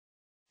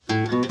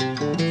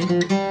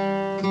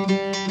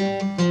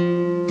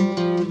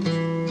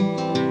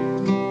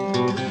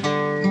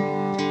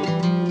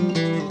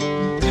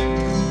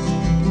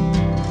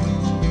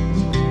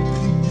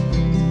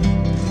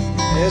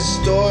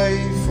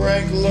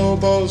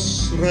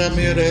Villalobos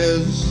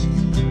Ramirez.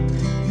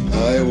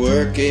 I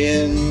work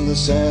in the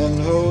San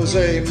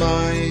Jose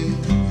mine.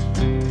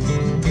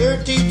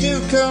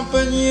 32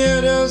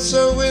 compañeros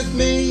are with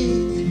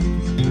me,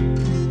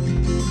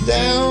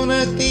 down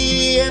at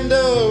the end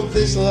of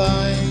this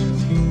line.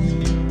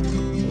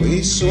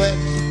 We sweat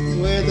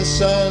where the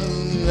sun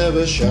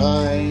never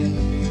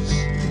shines,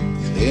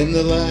 in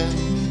the land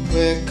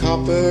where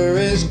copper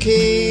is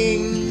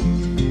king.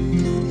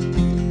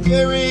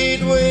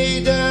 Buried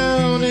way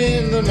down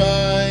in the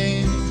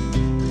mine,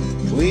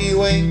 we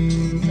wait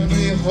and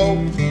we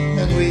hope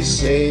and we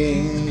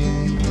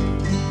sing.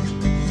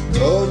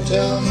 Go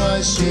tell my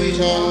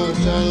sweetheart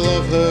I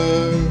love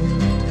her,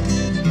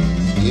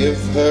 give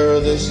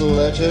her this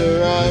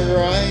letter I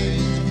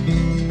write.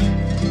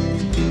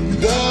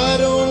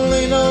 God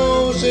only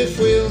knows if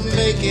we'll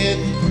make it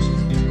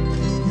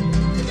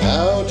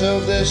out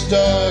of this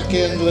dark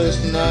endless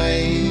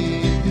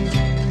night.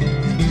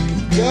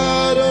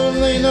 God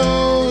only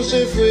knows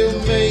if we'll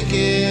make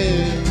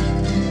it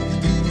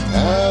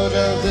out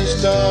of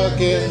this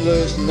dark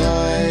endless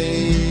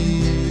night.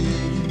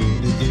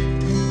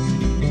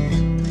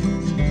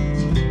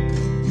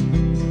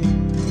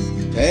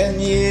 10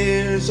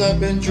 years I've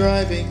been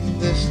driving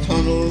this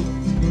tunnel,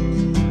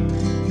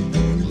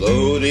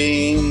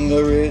 loading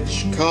the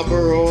rich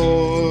copper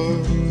ore,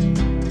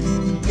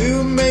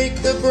 to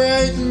make the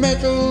bright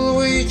metal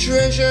we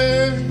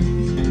treasure,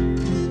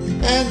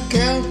 and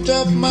count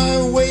up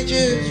my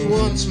wages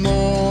once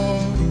more.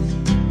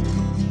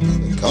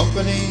 The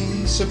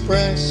company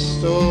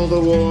suppressed all the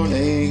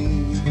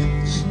warnings.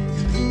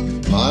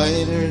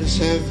 Miners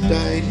have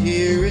died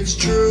here, it's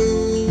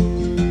true.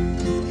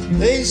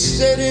 They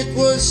said it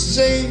was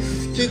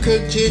safe to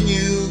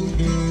continue.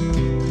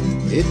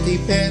 It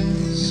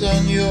depends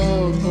on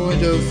your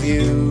point of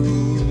view.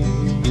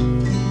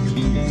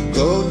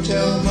 Go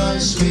tell my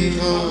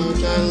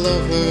sweetheart I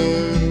love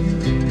her,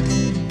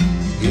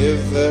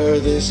 give her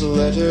this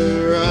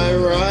letter I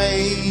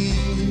write.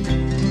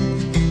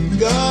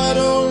 God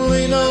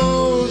only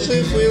knows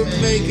if we'll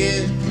make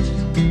it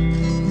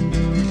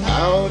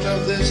out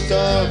of this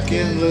dark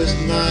endless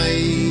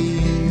night.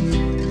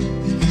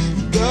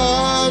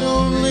 God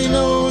only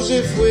knows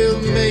if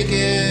we'll make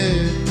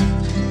it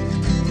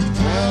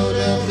out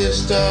of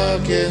this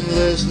dark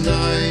endless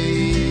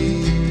night.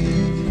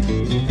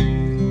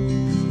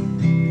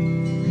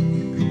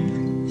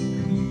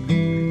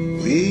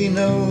 We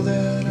know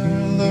that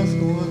our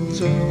loved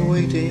ones are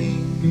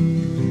waiting,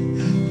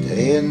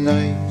 day and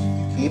night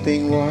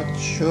keeping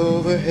watch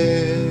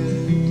overhead.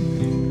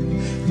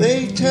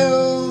 They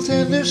tell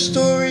tender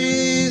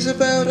stories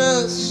about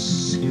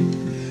us,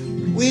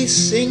 we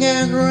sing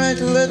and write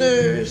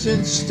letters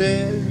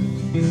instead.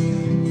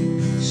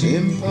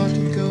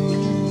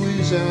 Simpatico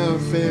is our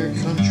fair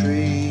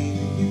country,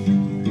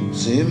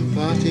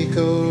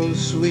 simpatico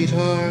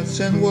sweethearts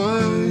and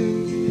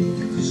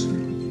wives.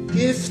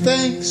 Give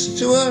thanks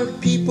to our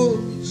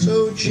people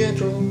so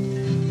gentle,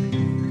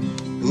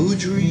 who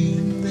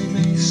dream they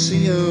may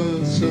see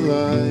us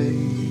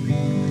alive.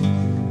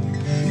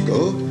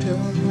 Go tell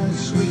my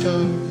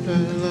sweetheart I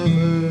love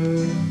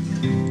her,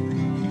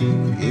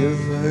 give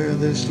her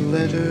this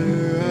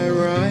letter I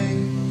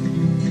write.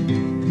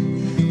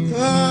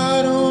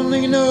 God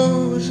only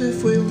knows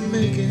if we'll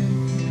make it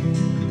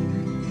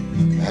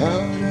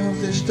out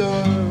of this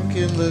dark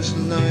endless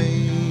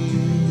night.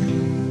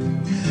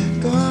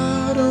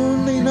 God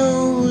only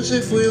knows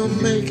if we'll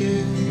make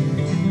it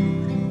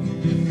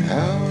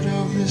out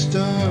of this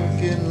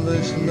dark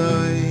endless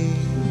night.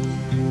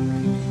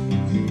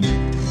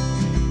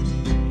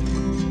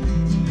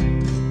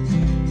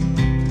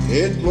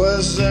 It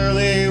was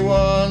early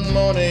one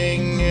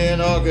morning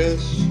in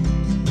August.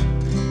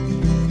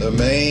 The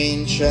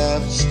main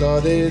shaft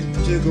started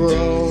to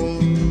grow.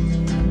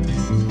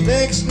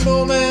 Next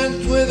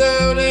moment,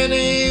 without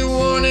any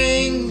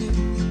warning,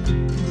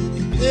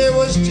 there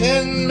was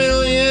 10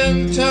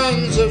 million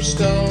tons of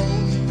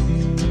stone.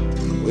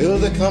 Will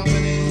the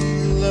company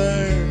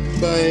learn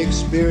by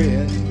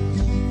experience?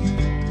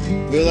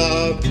 Will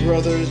our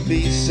brothers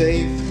be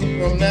safe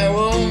from now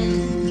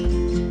on?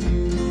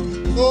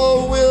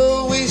 Or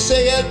will we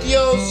say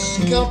adios,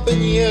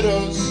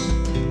 compañeros,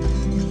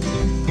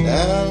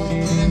 down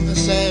in the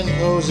San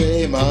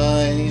Jose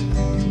mine?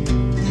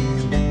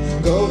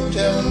 Go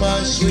tell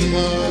my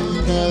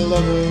sweetheart I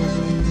love her,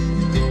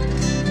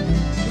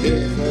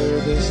 give her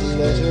this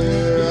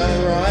letter I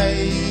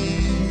write.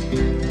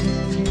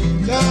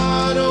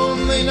 God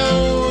only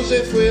knows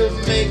if we'll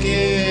make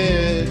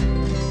it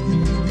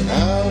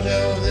out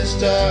of this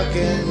dark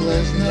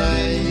endless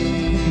night.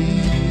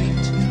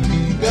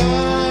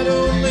 God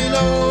only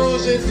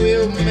knows if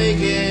we'll make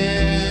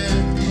it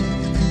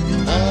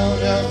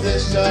out of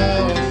this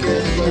dark